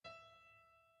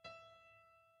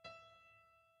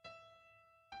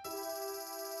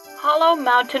Hollow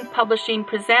Mountain Publishing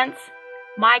presents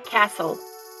My Castle,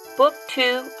 Book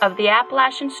 2 of the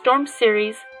Appalachian Storm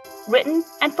series, written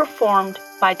and performed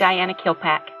by Diana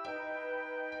Kilpack.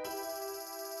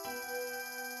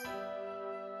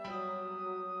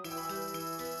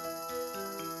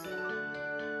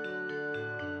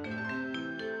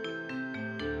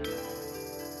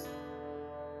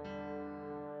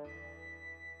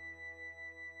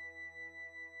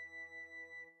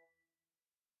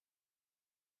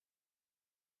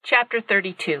 Chapter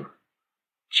 32.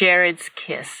 Jared's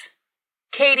Kiss.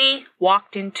 Katie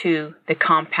walked into the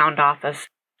compound office,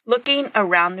 looking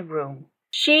around the room.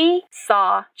 She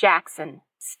saw Jackson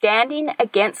standing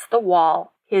against the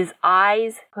wall, his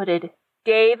eyes hooded.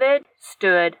 David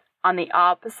stood on the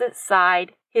opposite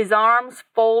side, his arms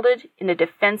folded in a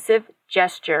defensive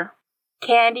gesture.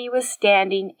 Candy was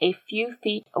standing a few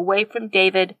feet away from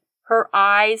David, her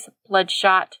eyes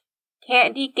bloodshot.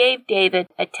 Candy gave David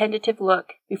a tentative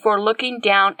look before looking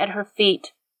down at her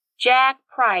feet. Jack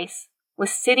Price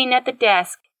was sitting at the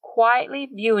desk, quietly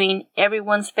viewing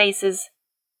everyone's faces.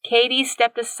 Katie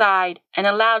stepped aside and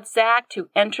allowed Zach to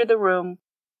enter the room.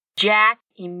 Jack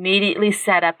immediately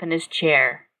sat up in his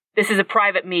chair. "This is a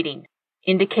private meeting,"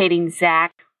 indicating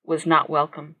Zach was not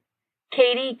welcome.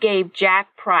 Katie gave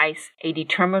Jack Price a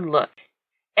determined look.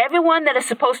 "Everyone that is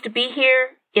supposed to be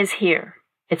here is here.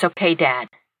 It's okay, Dad,"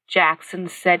 Jackson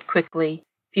said quickly,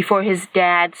 before his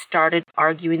dad started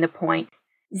arguing the point.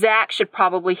 "Zach should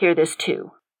probably hear this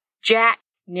too." Jack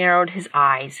narrowed his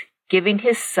eyes, giving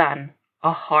his son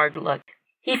a hard look.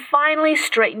 He finally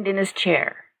straightened in his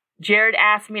chair. "Jared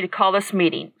asked me to call this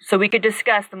meeting so we could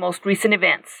discuss the most recent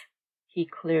events." He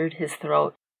cleared his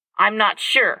throat. "I'm not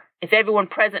sure if everyone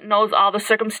present knows all the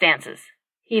circumstances."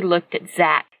 He looked at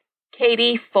Zach.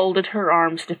 Katie folded her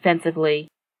arms defensively.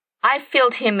 "I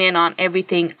filled him in on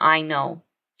everything I know."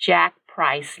 Jack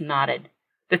Price nodded.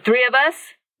 "The three of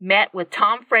us met with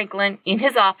Tom Franklin in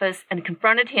his office and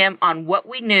confronted him on what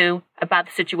we knew about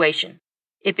the situation.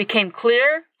 It became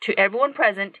clear to everyone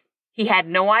present he had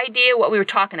no idea what we were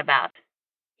talking about."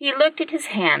 He looked at his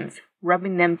hands,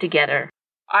 rubbing them together.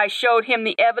 "I showed him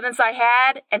the evidence I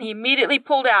had, and he immediately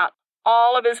pulled out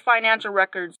all of his financial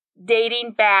records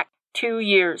dating back 2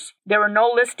 years. There were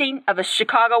no listing of the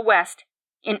Chicago West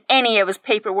in any of his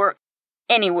paperwork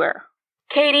anywhere."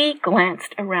 Katie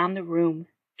glanced around the room,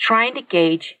 trying to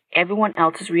gauge everyone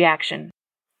else's reaction.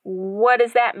 "What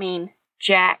does that mean?"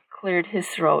 Jack cleared his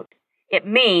throat. "It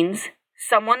means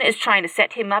someone is trying to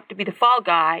set him up to be the fall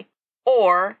guy,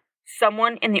 or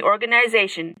someone in the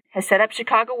organization has set up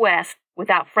Chicago West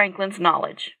without Franklin's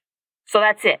knowledge." "So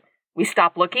that's it. We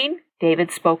stop looking?"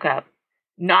 David spoke up.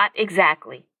 "Not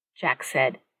exactly," Jack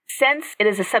said. "Since it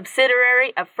is a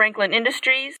subsidiary of Franklin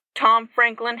Industries, Tom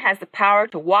Franklin has the power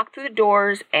to walk through the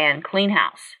doors and clean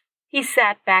house." He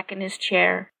sat back in his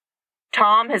chair.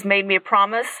 "Tom has made me a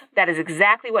promise. That is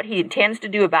exactly what he intends to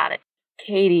do about it."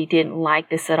 Katie didn't like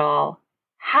this at all.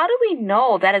 "How do we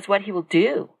know that is what he will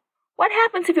do? What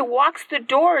happens if he walks through the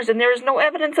doors and there is no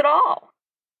evidence at all?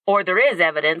 Or there is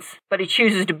evidence, but he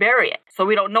chooses to bury it, so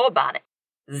we don't know about it."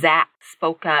 Zach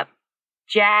spoke up.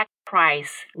 Jack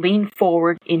Price leaned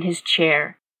forward in his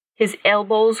chair, his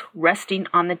elbows resting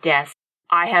on the desk.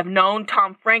 "I have known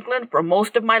Tom Franklin for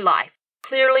most of my life."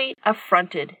 Clearly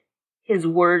affronted, his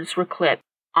words were clipped.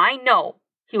 "I know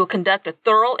he will conduct a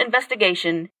thorough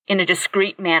investigation in a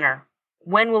discreet manner."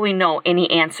 "When will we know any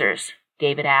answers?"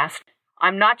 David asked.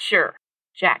 "I'm not sure,"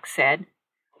 Jack said.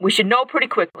 "We should know pretty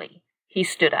quickly." He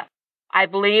stood up. "I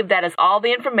believe that is all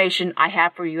the information I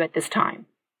have for you at this time."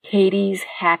 Katie's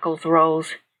hackles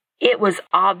rose. It was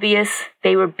obvious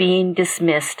they were being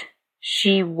dismissed.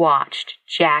 She watched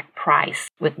Jack Price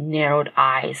with narrowed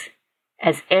eyes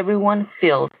as everyone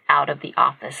filed out of the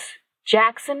office.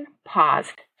 Jackson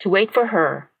paused to wait for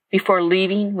her before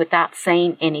leaving without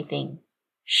saying anything.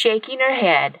 Shaking her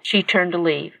head, she turned to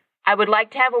leave. "I would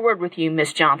like to have a word with you,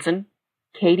 Miss Johnson."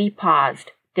 Katie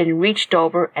paused, then reached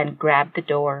over and grabbed the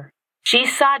door. She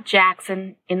saw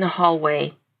Jackson in the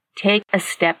hallway take a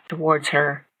step towards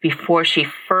her before she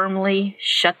firmly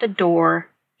shut the door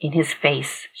in his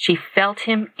face. She felt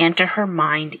him enter her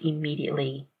mind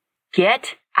immediately.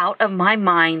 "Get out of my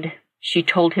mind," she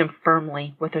told him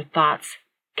firmly with her thoughts.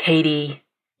 "Katie,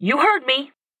 you heard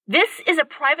me. This is a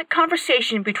private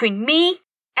conversation between me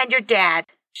and your dad."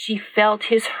 She felt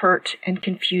his hurt and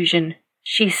confusion.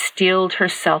 She steeled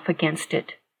herself against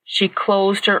it. She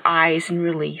closed her eyes in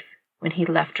relief when he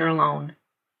left her alone.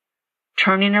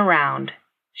 Turning around,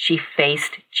 she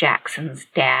faced Jackson's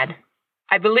dad.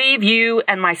 "I believe you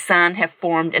and my son have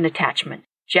formed an attachment,"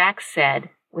 Jack said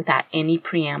without any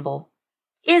preamble.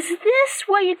 Is this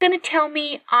why you're going to tell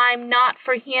me I'm not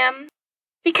for him?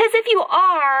 Because if you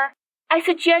are, I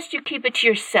suggest you keep it to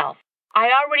yourself.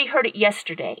 I already heard it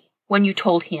yesterday when you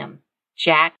told him.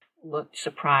 Jack looked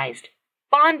surprised.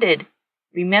 Bonded,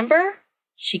 remember?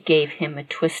 She gave him a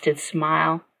twisted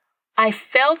smile. I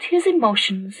felt his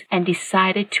emotions and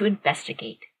decided to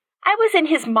investigate. I was in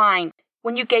his mind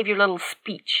when you gave your little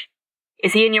speech.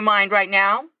 Is he in your mind right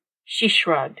now? She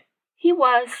shrugged. He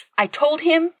was. I told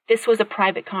him this was a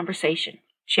private conversation.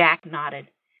 Jack nodded.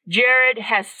 Jared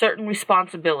has certain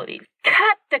responsibilities.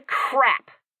 Cut the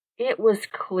crap! It was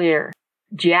clear.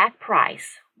 Jack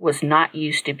Price was not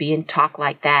used to being talked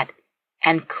like that,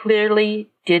 and clearly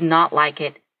did not like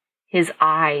it. His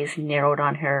eyes narrowed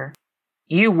on her.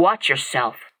 You watch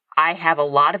yourself. I have a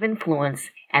lot of influence,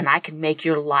 and I can make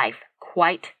your life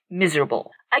quite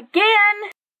miserable.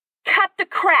 Again! Cut the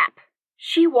crap!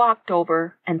 She walked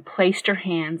over and placed her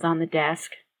hands on the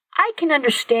desk. I can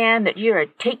understand that you're a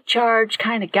take-charge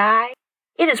kind of guy.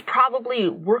 It has probably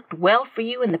worked well for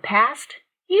you in the past.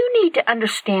 You need to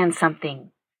understand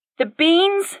something. The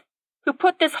beings who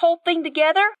put this whole thing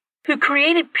together, who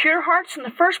created Pure Hearts in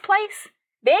the first place,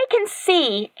 they can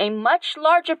see a much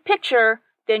larger picture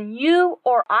than you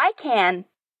or I can.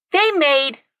 They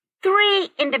made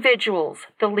 3 individuals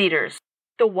the leaders: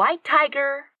 the white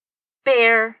tiger,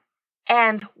 bear,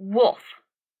 and wolf.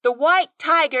 The white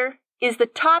tiger is the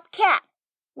top cat,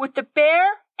 with the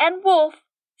bear and wolf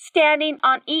standing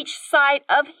on each side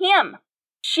of him.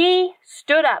 She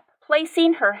stood up,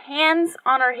 placing her hands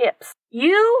on her hips.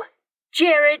 You,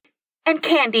 Jared, and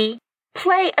Candy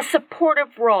play a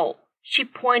supportive role. She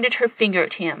pointed her finger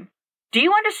at him. Do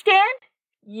you understand?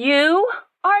 You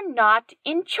are not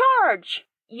in charge.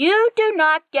 You do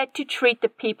not get to treat the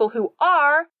people who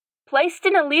are placed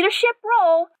in a leadership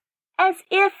role as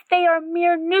if they are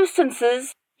mere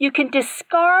nuisances you can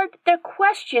discard their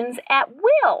questions at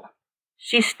will.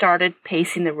 She started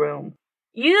pacing the room.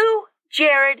 You,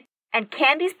 Jared, and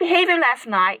Candy's behavior last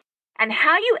night and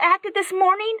how you acted this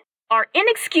morning are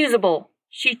inexcusable.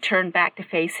 She turned back to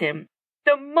face him.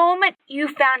 The moment you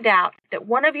found out that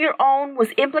one of your own was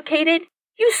implicated,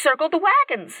 you circled the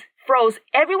wagons, froze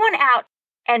everyone out,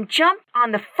 and jumped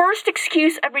on the first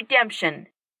excuse of redemption.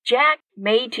 Jack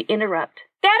made to interrupt.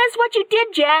 That is what you did,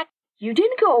 Jack. You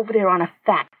didn't go over there on a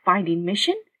fact-finding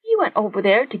mission. You went over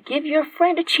there to give your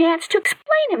friend a chance to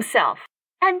explain himself.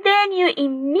 And then you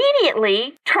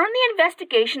immediately turned the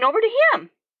investigation over to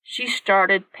him. She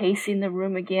started pacing the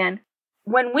room again.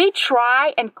 When we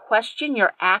try and question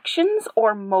your actions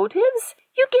or motives,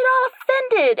 you get all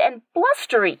offended and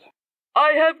blustery.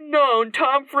 I have known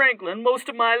Tom Franklin most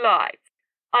of my life.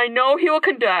 I know he will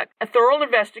conduct a thorough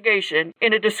investigation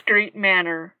in a discreet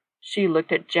manner. She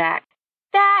looked at Jack.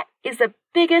 That is the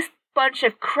biggest bunch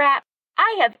of crap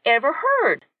I have ever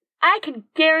heard. I can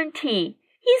guarantee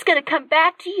he's going to come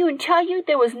back to you and tell you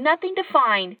there was nothing to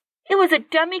find. It was a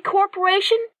dummy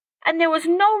corporation, and there was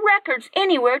no records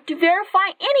anywhere to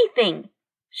verify anything.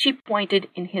 She pointed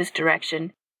in his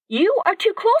direction. You are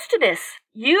too close to this.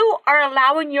 You are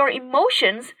allowing your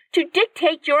emotions to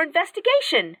dictate your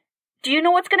investigation. Do you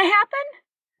know what's going to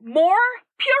happen? More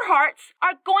Pure Hearts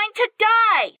are going to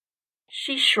die.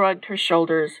 She shrugged her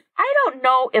shoulders. I don't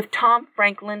know if Tom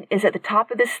Franklin is at the top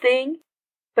of this thing,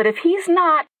 but if he's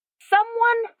not,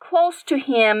 someone close to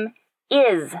him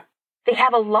is. They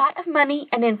have a lot of money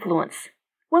and influence.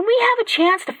 When we have a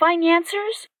chance to find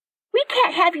answers, we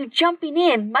can't have you jumping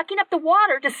in, mucking up the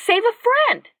water to save a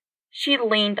friend. She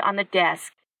leaned on the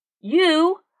desk.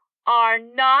 You are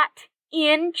not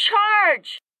in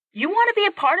charge. You want to be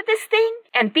a part of this thing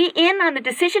and be in on the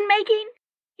decision-making?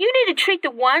 You need to treat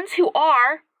the ones who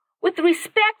are with the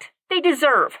respect they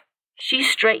deserve. She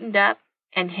straightened up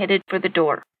and headed for the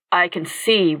door. I can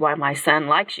see why my son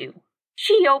likes you.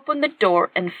 She opened the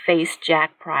door and faced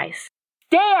Jack Price.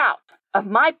 Stay out of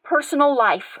my personal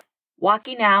life.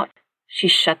 Walking out, she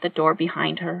shut the door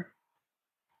behind her.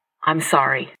 I'm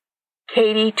sorry.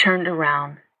 Katie turned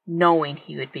around, knowing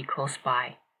he would be close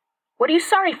by. What are you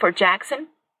sorry for, Jackson?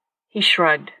 He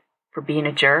shrugged. For being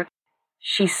a jerk.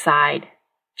 She sighed.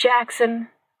 Jackson,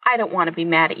 I don't want to be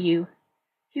mad at you.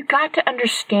 You got to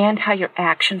understand how your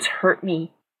actions hurt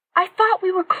me. I thought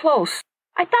we were close.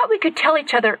 I thought we could tell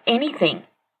each other anything.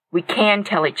 We can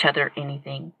tell each other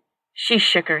anything. She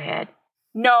shook her head.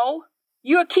 No,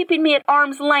 you are keeping me at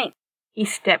arm's length. He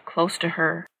stepped close to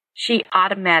her. She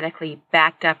automatically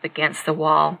backed up against the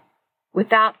wall.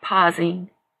 Without pausing,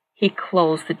 he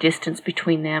closed the distance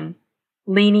between them.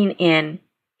 Leaning in,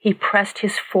 he pressed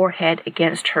his forehead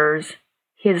against hers,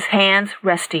 his hands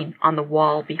resting on the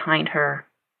wall behind her.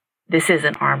 This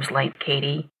isn't arm's length,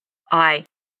 Katie.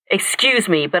 Excuse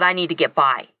me, but I need to get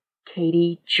by.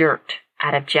 Katie jerked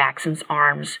out of Jackson's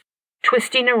arms,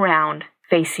 twisting around,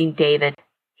 facing David.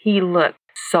 He looked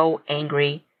so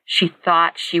angry. She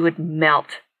thought she would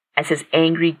melt as his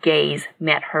angry gaze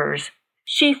met hers.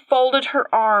 She folded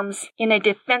her arms in a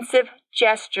defensive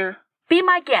gesture. Be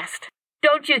my guest.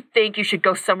 Don't you think you should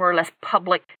go somewhere less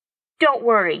public? Don't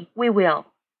worry, we will.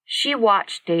 She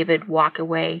watched David walk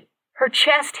away. Her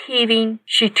chest heaving,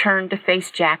 she turned to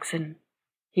face Jackson.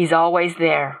 He's always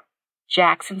there,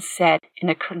 Jackson said in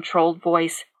a controlled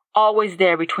voice. Always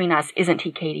there between us, isn't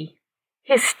he, Katie?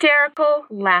 Hysterical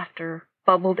laughter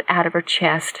bubbled out of her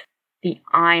chest. The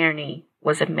irony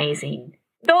was amazing.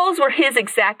 Those were his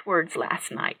exact words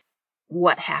last night.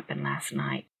 What happened last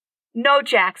night? No,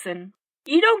 Jackson.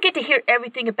 You don't get to hear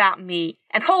everything about me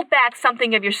and hold back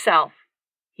something of yourself.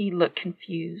 He looked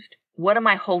confused. What am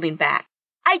I holding back?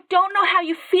 I don't know how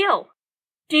you feel.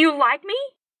 Do you like me?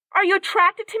 Are you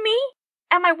attracted to me?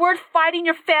 Am I worth fighting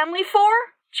your family for?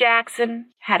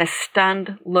 Jackson had a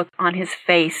stunned look on his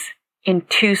face. In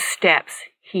 2 steps,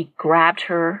 he grabbed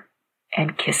her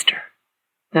and kissed her.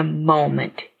 The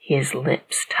moment his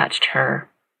lips touched her,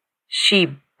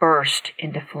 she burst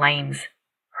into flames.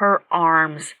 Her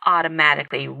arms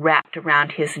automatically wrapped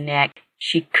around his neck.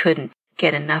 She couldn't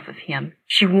get enough of him.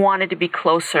 She wanted to be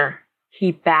closer.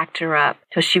 He backed her up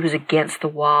till she was against the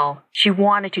wall. She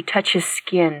wanted to touch his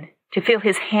skin, to feel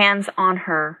his hands on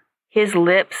her. His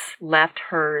lips left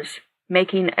hers,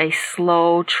 making a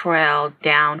slow trail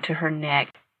down to her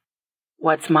neck.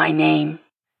 What's my name?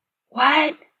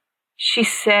 What? She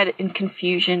said in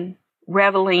confusion,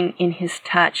 reveling in his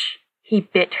touch. He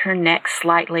bit her neck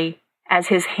slightly as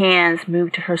his hands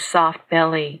moved to her soft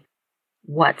belly.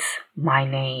 What's my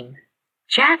name?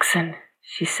 Jackson,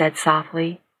 she said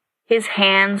softly. His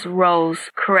hands rose,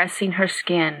 caressing her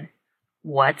skin.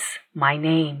 What's my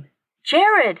name?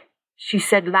 Jared, she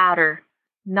said louder,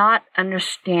 not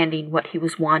understanding what he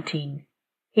was wanting.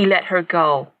 He let her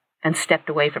go and stepped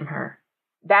away from her.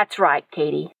 That's right,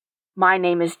 Katie. My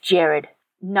name is Jared,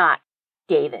 not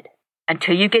David.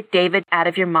 Until you get David out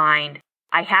of your mind,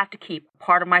 I have to keep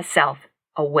part of myself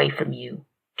away from you.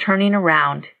 Turning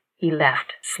around, he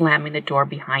left, slamming the door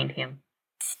behind him.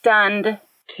 Stunned,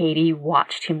 Katie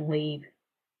watched him leave.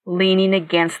 Leaning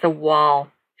against the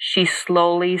wall, she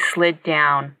slowly slid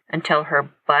down until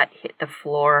her butt hit the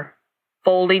floor.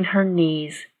 Folding her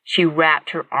knees, she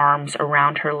wrapped her arms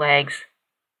around her legs.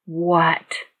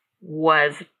 What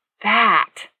was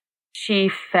that? She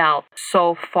felt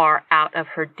so far out of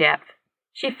her depth.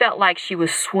 She felt like she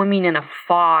was swimming in a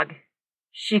fog.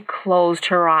 She closed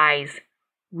her eyes,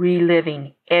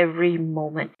 reliving every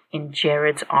moment in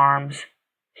Jared's arms.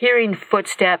 Hearing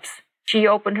footsteps, she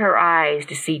opened her eyes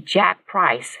to see Jack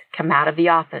Price come out of the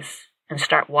office and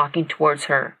start walking towards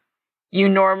her. You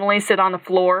normally sit on the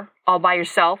floor all by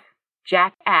yourself?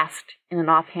 Jack asked in an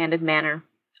offhanded manner.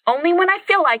 Only when I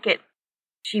feel like it.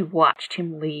 She watched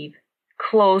him leave,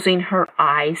 closing her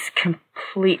eyes,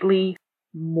 completely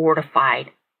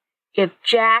mortified. If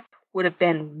Jack would have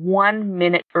been 1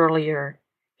 minute earlier,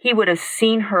 he would have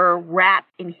seen her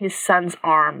wrapped in his son's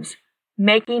arms,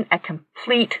 making a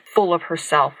complete fool of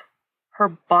herself. Her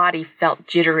body felt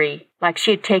jittery, like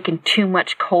she had taken too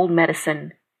much cold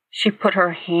medicine. She put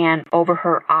her hand over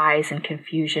her eyes in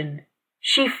confusion.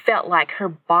 She felt like her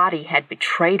body had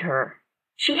betrayed her.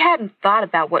 She hadn't thought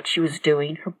about what she was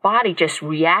doing. Her body just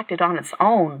reacted on its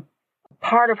own.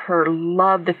 Part of her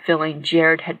loved the feeling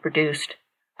Jared had produced.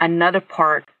 Another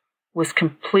part was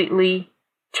completely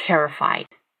terrified.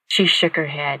 She shook her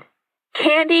head.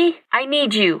 Candy, I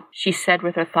need you, she said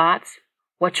with her thoughts.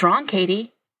 What's wrong,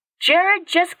 Katie? Jared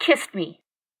just kissed me.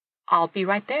 I'll be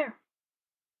right there.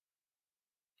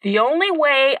 The only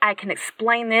way I can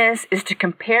explain this is to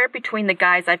compare between the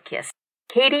guys I've kissed.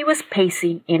 Katie was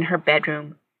pacing in her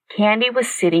bedroom. Candy was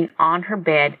sitting on her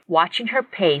bed, watching her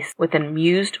pace with an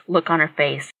amused look on her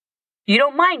face. You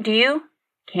don't mind, do you?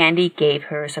 Candy gave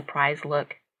her a surprised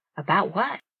look. About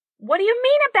what? What do you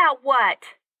mean about what?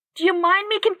 Do you mind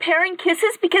me comparing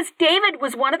kisses because David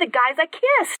was one of the guys I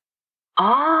kissed?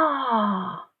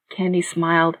 Ah, Candy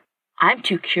smiled. I'm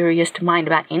too curious to mind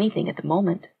about anything at the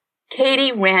moment.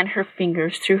 Katie ran her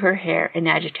fingers through her hair in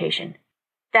agitation.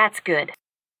 That's good.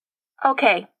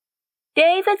 Okay,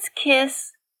 David's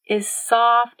kiss is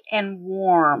soft and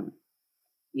warm.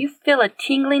 You feel a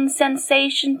tingling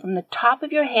sensation from the top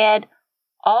of your head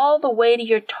all the way to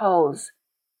your toes.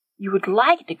 You would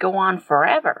like it to go on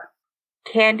forever.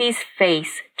 Candy's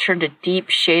face turned a deep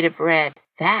shade of red.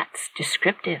 That's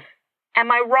descriptive.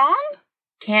 Am I wrong?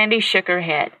 Candy shook her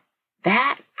head.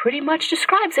 That pretty much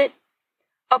describes it.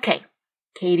 Okay,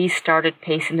 Katie started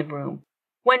pacing the room.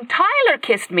 When Tyler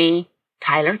kissed me.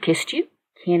 Tyler kissed you?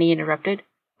 Candy interrupted.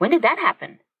 When did that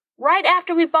happen? Right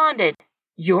after we bonded.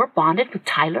 You're bonded with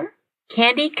Tyler?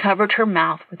 Candy covered her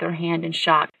mouth with her hand in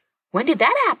shock. When did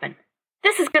that happen?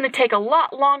 This is going to take a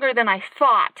lot longer than I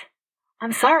thought.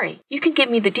 I'm sorry. You can give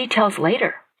me the details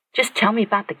later. Just tell me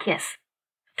about the kiss.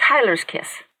 Tyler's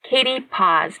kiss. Katie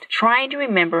paused, trying to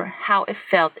remember how it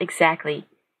felt exactly.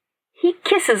 He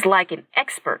kisses like an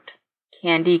expert.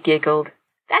 Candy giggled.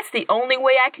 That's the only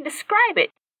way I can describe it.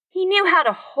 He knew how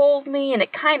to hold me, and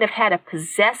it kind of had a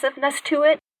possessiveness to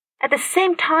it. At the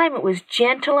same time, it was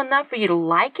gentle enough for you to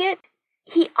like it.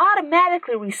 He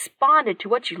automatically responded to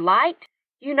what you liked.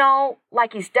 You know,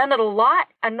 like he's done it a lot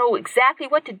and know exactly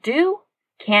what to do.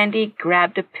 Candy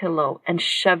grabbed a pillow and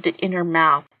shoved it in her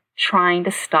mouth, trying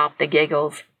to stop the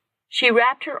giggles. She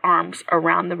wrapped her arms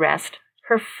around the rest,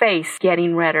 her face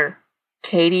getting redder.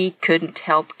 Katie couldn't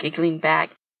help giggling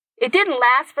back. It didn't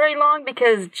last very long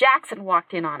because Jackson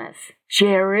walked in on us.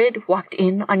 Jared walked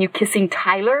in on you kissing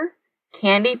Tyler?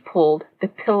 Candy pulled the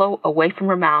pillow away from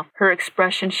her mouth, her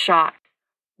expression shocked.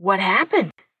 What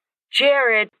happened?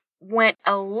 Jared went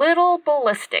a little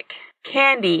ballistic.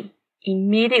 Candy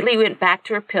immediately went back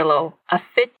to her pillow, a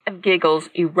fit of giggles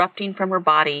erupting from her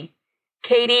body.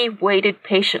 Katie waited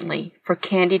patiently for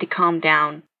Candy to calm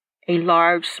down, a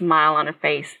large smile on her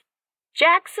face.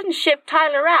 Jackson shipped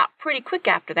Tyler out pretty quick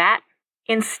after that.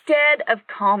 Instead of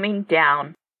calming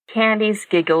down, Candy's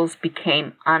giggles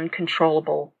became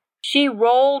uncontrollable. She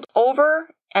rolled over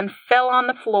and fell on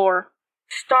the floor.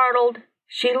 Startled,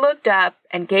 she looked up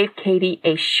and gave Katie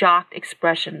a shocked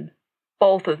expression.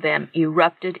 Both of them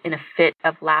erupted in a fit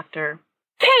of laughter.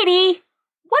 Katie,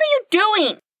 what are you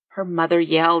doing? Her mother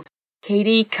yelled.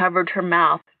 Katie covered her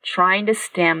mouth, trying to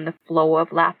stem the flow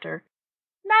of laughter.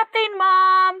 Nothing,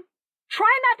 Mom.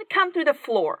 Try not to come through the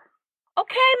floor.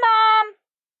 Okay, Mom.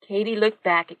 Katie looked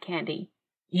back at Candy.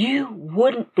 You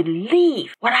wouldn't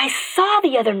believe what I saw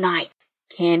the other night.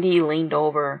 Candy leaned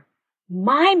over.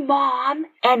 My mom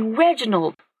and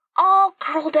Reginald all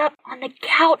curled up on the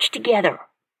couch together.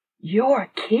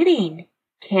 You're kidding.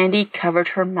 Candy covered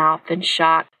her mouth in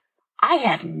shock. I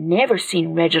have never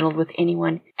seen Reginald with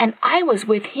anyone, and I was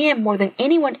with him more than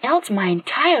anyone else my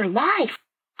entire life.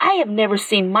 I have never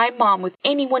seen my mom with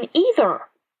anyone either.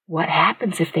 What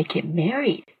happens if they get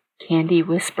married? Candy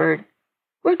whispered.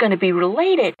 We're going to be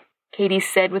related, Katie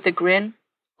said with a grin.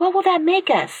 What will that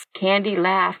make us? Candy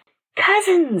laughed.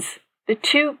 Cousins! The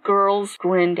two girls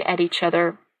grinned at each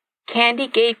other. Candy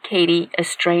gave Katie a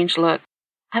strange look.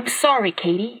 I'm sorry,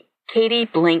 Katie. Katie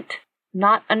blinked,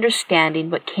 not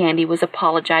understanding what Candy was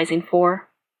apologizing for.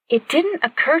 It didn't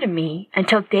occur to me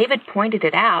until David pointed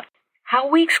it out, how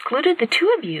we excluded the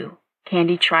two of you,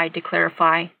 Candy tried to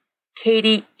clarify.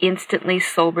 Katie instantly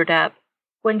sobered up.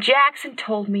 When Jackson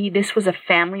told me this was a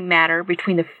family matter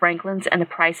between the Franklins and the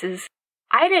Prices,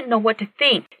 I didn't know what to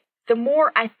think. The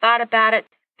more I thought about it,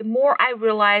 the more I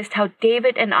realized how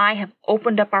David and I have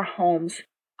opened up our homes.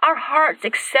 Our hearts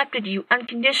accepted you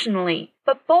unconditionally,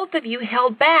 but both of you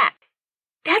held back.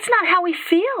 That's not how we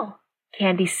feel,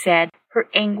 Candy said, her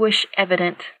anguish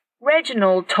evident.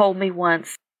 Reginald told me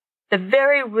once, the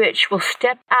very rich will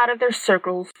step out of their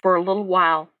circles for a little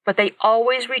while, but they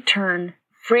always return,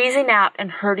 freezing out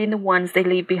and hurting the ones they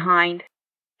leave behind.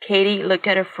 Katie looked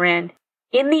at her friend.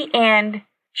 In the end,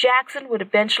 Jackson would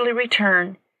eventually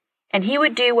return, and he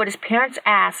would do what his parents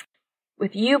asked.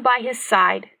 With you by his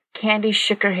side, Candy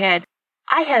shook her head.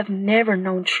 I have never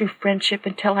known true friendship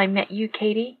until I met you,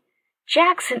 Katie.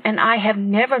 Jackson and I have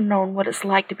never known what it's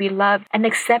like to be loved and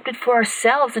accepted for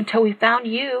ourselves until we found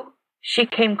you. She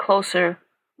came closer.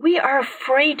 We are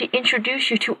afraid to introduce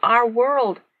you to our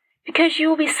world because you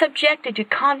will be subjected to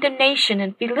condemnation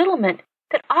and belittlement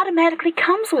that automatically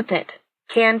comes with it.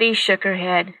 Candy shook her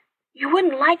head. You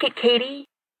wouldn't like it, Katie.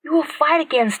 You will fight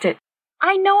against it.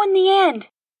 I know in the end,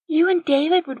 you and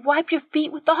David would wipe your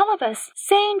feet with all of us,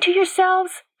 saying to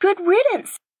yourselves, good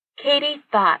riddance. Katie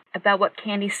thought about what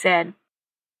Candy said.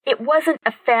 It wasn't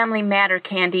a family matter,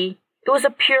 Candy. It was a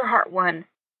Pure Heart one.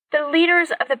 The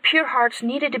leaders of the Pure Hearts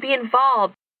needed to be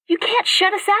involved. You can't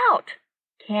shut us out.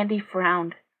 Candy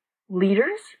frowned.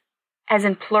 Leaders? As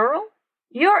in plural?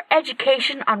 Your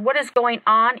education on what is going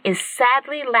on is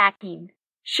sadly lacking.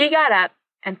 She got up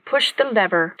and pushed the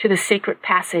lever to the secret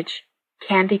passage.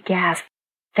 Candy gasped.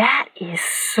 That is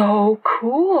so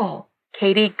cool.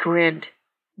 Katie grinned.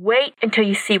 Wait until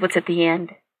you see what's at the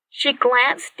end. She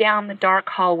glanced down the dark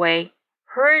hallway.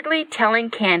 Hurriedly telling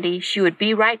Candy she would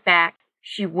be right back,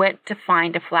 she went to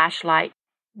find a flashlight.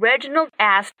 Reginald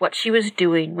asked what she was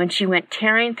doing when she went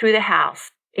tearing through the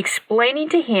house. Explaining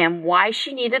to him why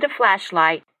she needed a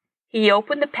flashlight, He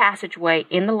opened the passageway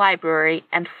in the library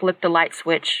and flipped a light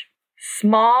switch.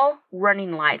 Small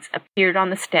running lights appeared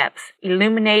on the steps,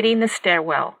 illuminating the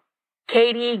stairwell.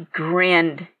 Katie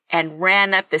grinned and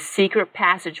ran up the secret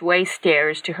passageway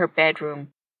stairs to her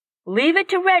bedroom. "Leave it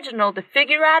to Reginald to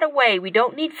figure out a way we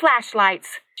don't need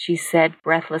flashlights," she said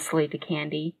breathlessly to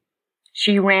Candy.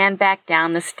 She ran back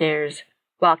down the stairs,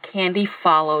 while Candy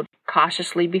followed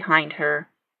cautiously behind her.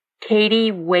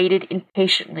 Katie waited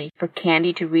impatiently for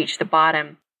Candy to reach the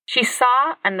bottom. She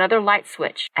saw another light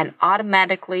switch and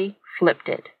automatically flipped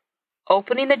it.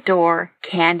 Opening the door,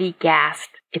 Candy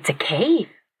gasped, "It's a cave."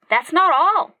 "That's not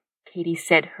all," Katie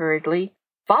said hurriedly.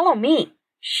 "Follow me."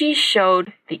 She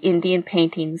showed the Indian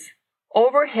paintings.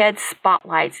 Overhead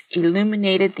spotlights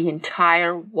illuminated the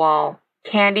entire wall.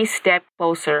 Candy stepped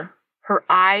closer, her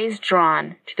eyes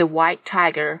drawn to the white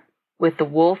tiger with the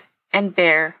wolf and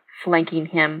bear flanking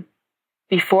him.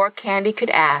 Before Candy could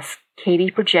ask,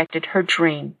 Katie projected her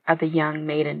dream of the young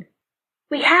maiden.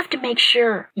 "We have to make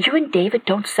sure you and David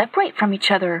don't separate from each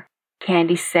other,"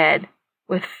 Candy said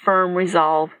with firm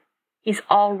resolve. "He's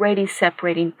already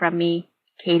separating from me,"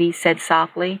 Katie said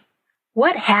softly.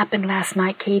 "What happened last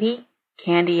night, Katie?"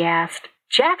 Candy asked.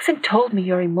 "Jackson told me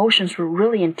your emotions were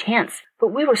really intense, but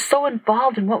we were so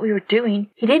involved in what we were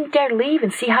doing, he didn't dare leave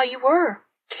and see how you were."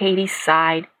 Katie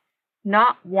sighed,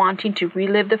 not wanting to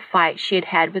relive the fight she had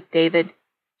had with David.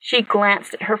 She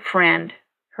glanced at her friend,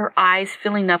 her eyes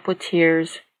filling up with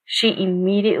tears. She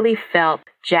immediately felt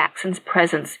Jackson's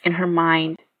presence in her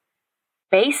mind.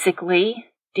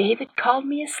 "Basically, David called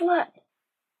me a slut."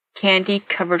 Candy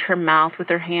covered her mouth with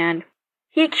her hand.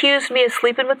 "He accused me of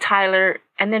sleeping with Tyler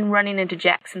and then running into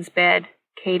Jackson's bed."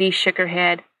 Katie shook her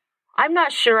head. "I'm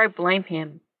not sure I blame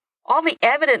him. All the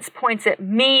evidence points at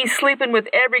me sleeping with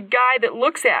every guy that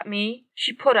looks at me."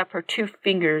 She put up her 2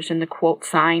 fingers in the quote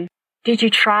sign. "Did you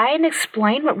try and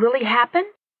explain what really happened?"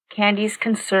 Candy's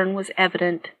concern was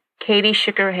evident. Katie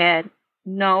shook her head.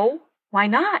 "No." "Why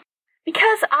not?"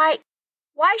 "Because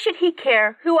Why should he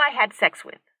care who I had sex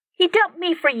with? He dumped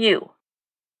me for you."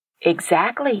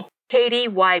 "Exactly." Katie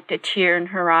wiped a tear in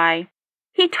her eye.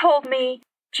 "He told me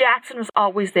Jackson was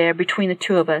always there between the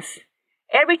two of us.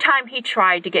 Every time he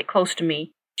tried to get close to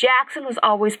me, Jackson was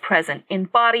always present, in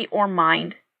body or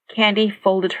mind." Candy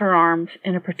folded her arms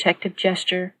in a protective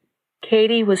gesture.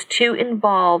 Katie was too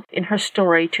involved in her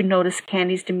story to notice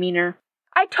Candy's demeanor.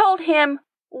 "I told him,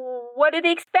 what did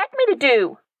he expect me to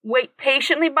do? Wait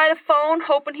patiently by the phone,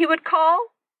 hoping he would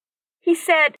call? He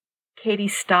said—" Katie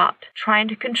stopped, trying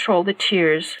to control the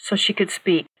tears so she could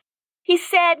speak. "He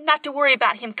said not to worry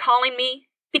about him calling me,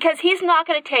 because he's not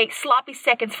going to take sloppy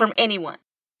seconds from anyone,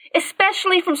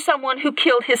 especially from someone who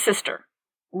killed his sister."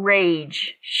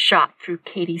 Rage shot through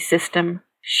Katie's system,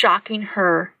 shocking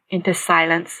her into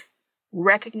silence.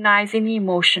 Recognizing the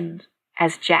emotions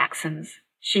as Jackson's,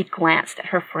 she glanced at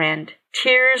her friend.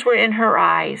 Tears were in her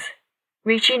eyes.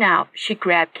 Reaching out, she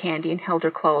grabbed Candy and held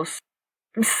her close.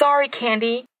 "I'm sorry,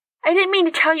 Candy. I didn't mean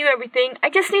to tell you everything. I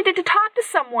just needed to talk to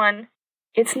someone."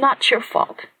 "It's not your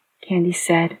fault," Candy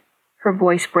said, her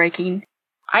voice breaking.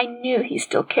 "I knew he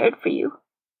still cared for you.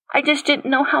 I just didn't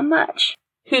know how much."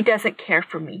 "He doesn't care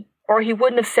for me, or he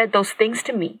wouldn't have said those things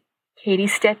to me." Katie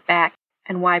stepped back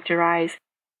and wiped her eyes.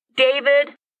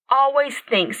 "David always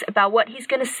thinks about what he's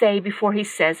going to say before he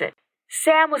says it.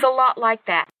 Sam was a lot like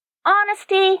that.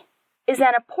 Honesty is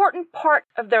an important part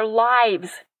of their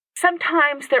lives.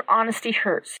 Sometimes their honesty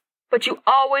hurts, but you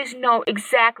always know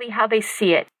exactly how they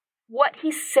see it. What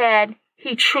he said,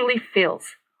 he truly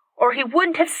feels, or he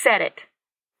wouldn't have said it."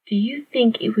 "Do you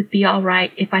think it would be all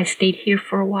right if I stayed here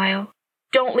for a while?"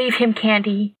 "Don't leave him,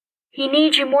 Candy. He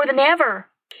needs you more than ever."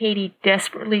 Katie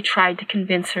desperately tried to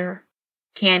convince her.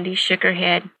 Candy shook her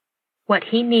head. "What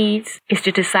he needs is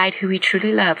to decide who he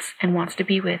truly loves and wants to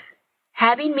be with.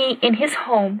 Having me in his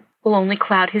home will only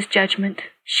cloud his judgment."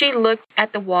 She looked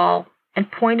at the wall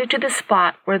and pointed to the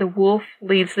spot where the wolf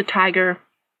leaves the tiger.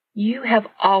 "You have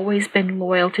always been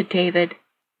loyal to David.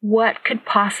 What could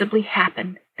possibly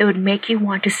happen that would make you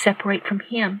want to separate from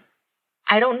him?"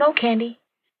 "I don't know, Candy.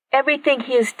 Everything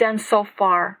he has done so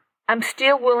far, I'm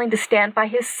still willing to stand by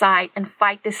his side and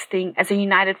fight this thing as a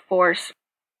united force,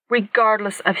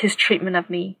 regardless of his treatment of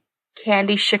me."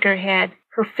 Candy shook her head,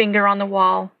 her finger on the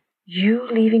wall. "You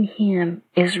leaving him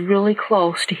is really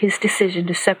close to his decision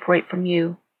to separate from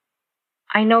you."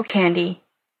 "I know, Candy,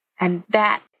 and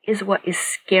that is what is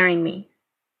scaring me."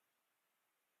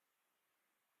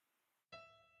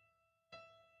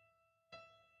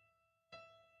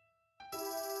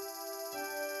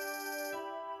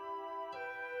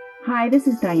 Hi, this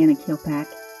is Diana Kilpack.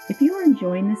 If you are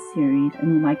enjoying this series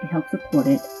and would like to help support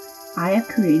it, I have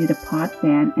created a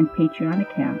Podfan and Patreon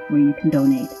account where you can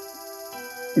donate.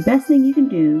 The best thing you can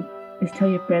do is tell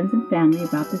your friends and family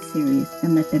about this series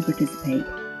and let them participate.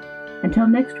 Until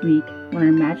next week, when our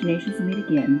imaginations meet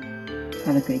again,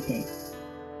 have a great day.